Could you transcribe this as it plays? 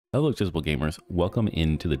Hello accessible gamers, welcome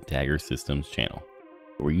into the DAGERSystem channel,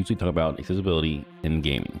 where we usually talk about accessibility in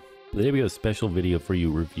gaming. Today we have a special video for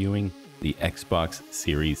you reviewing the Xbox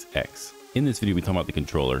Series X. In this video we talk about the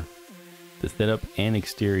controller, the setup and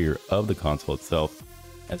exterior of the console itself,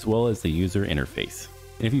 as well as the user interface.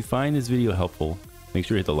 And if you find this video helpful, make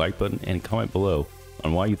sure to hit the like button and comment below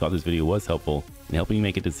on why you thought this video was helpful in helping you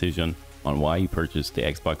make a decision on why you purchased the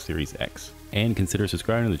Xbox Series X. And consider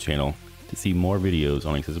subscribing to the channel to see more videos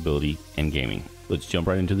on accessibility and gaming. Let's jump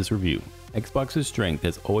right into this review. Xbox's strength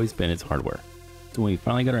has always been its hardware. So when we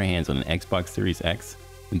finally got our hands on an Xbox Series X,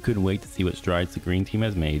 we couldn't wait to see what strides the green team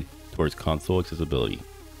has made towards console accessibility.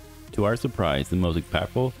 To our surprise, the most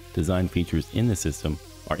impactful design features in the system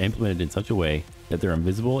are implemented in such a way that they're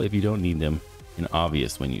invisible if you don't need them and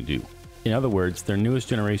obvious when you do. In other words, their newest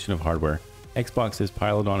generation of hardware, Xbox has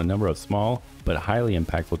piled on a number of small but highly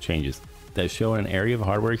impactful changes that show in an area of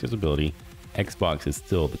hardware accessibility, Xbox is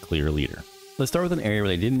still the clear leader. Let's start with an area where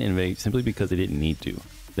they didn't innovate simply because they didn't need to,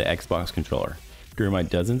 the Xbox controller. During my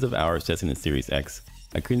dozens of hours testing the Series X,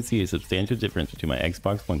 I couldn't see a substantial difference between my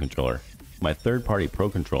Xbox One controller, my third-party Pro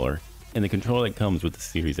controller, and the controller that comes with the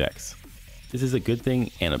Series X. This is a good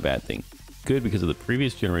thing and a bad thing. Good because of the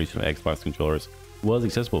previous generation of Xbox controllers was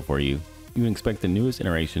accessible for you, you can expect the newest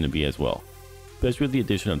iteration to be as well, especially with the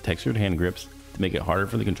addition of textured hand grips to make it harder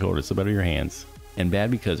for the controller to slip out of your hands. And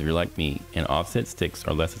bad because if you're like me and offset sticks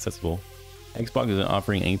are less accessible, Xbox isn't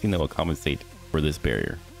offering anything that will compensate for this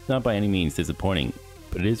barrier. It's not by any means disappointing,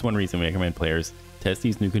 but it is one reason we recommend players test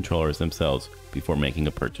these new controllers themselves before making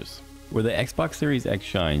a purchase. Where the Xbox Series X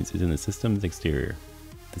shines is in the system's exterior.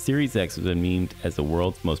 The Series X has been memed as the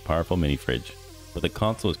world's most powerful mini fridge, but the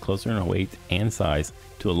console is closer in weight and size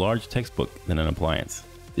to a large textbook than an appliance.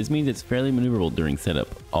 This means it's fairly maneuverable during setup,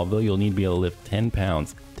 although you'll need to be able to lift 10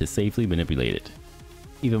 pounds to safely manipulate it.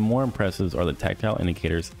 Even more impressive are the tactile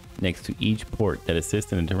indicators next to each port that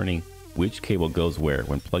assist in determining which cable goes where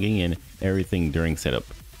when plugging in everything during setup,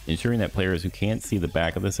 ensuring that players who can't see the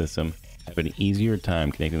back of the system have an easier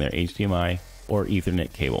time connecting their HDMI or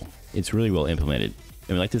Ethernet cable. It's really well implemented,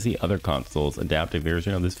 and we'd like to see other consoles adapt a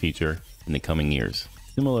version of this feature in the coming years.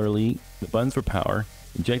 Similarly, the buttons for power,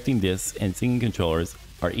 ejecting discs, and syncing controllers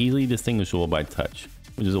are easily distinguishable by touch,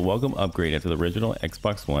 which is a welcome upgrade after the original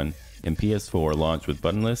Xbox One and PS4 launched with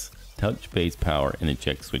buttonless, touch-based power and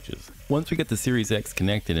eject switches. Once we got the Series X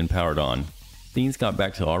connected and powered on, things got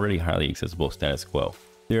back to already highly accessible status quo.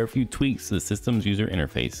 There are a few tweaks to the system's user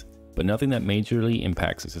interface, but nothing that majorly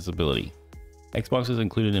impacts accessibility. Xbox has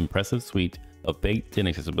included an impressive suite of baked-in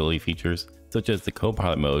accessibility features such as the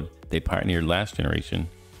co-pilot mode they pioneered last generation,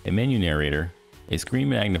 a menu narrator, a screen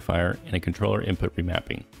magnifier, and a controller input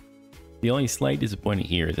remapping. The only slight disappointment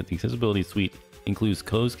here is that the accessibility suite includes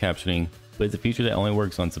closed captioning, but it's a feature that only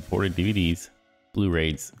works on supported DVDs,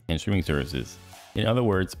 Blu-rays, and streaming services. In other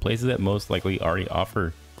words, places that most likely already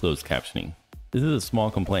offer closed captioning. This is a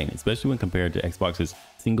small complaint, especially when compared to Xbox's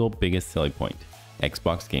single biggest selling point,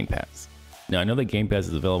 Xbox Game Pass. Now I know that Game Pass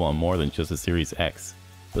is available on more than just the Series X,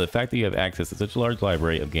 but the fact that you have access to such a large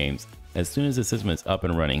library of games as soon as the system is up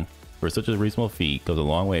and running for such a reasonable fee goes a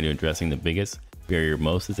long way to addressing the biggest barrier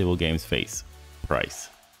most disabled games face: price.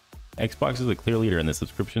 Xbox is a clear leader in the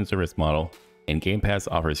subscription service model, and Game Pass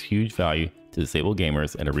offers huge value to disabled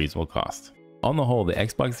gamers at a reasonable cost. On the whole, the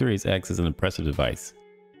Xbox Series X is an impressive device.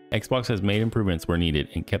 Xbox has made improvements where needed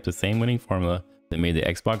and kept the same winning formula that made the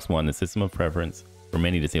Xbox One the system of preference for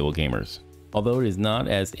many disabled gamers. Although it is not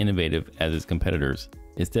as innovative as its competitors,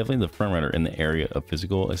 it's definitely the frontrunner in the area of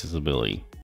physical accessibility.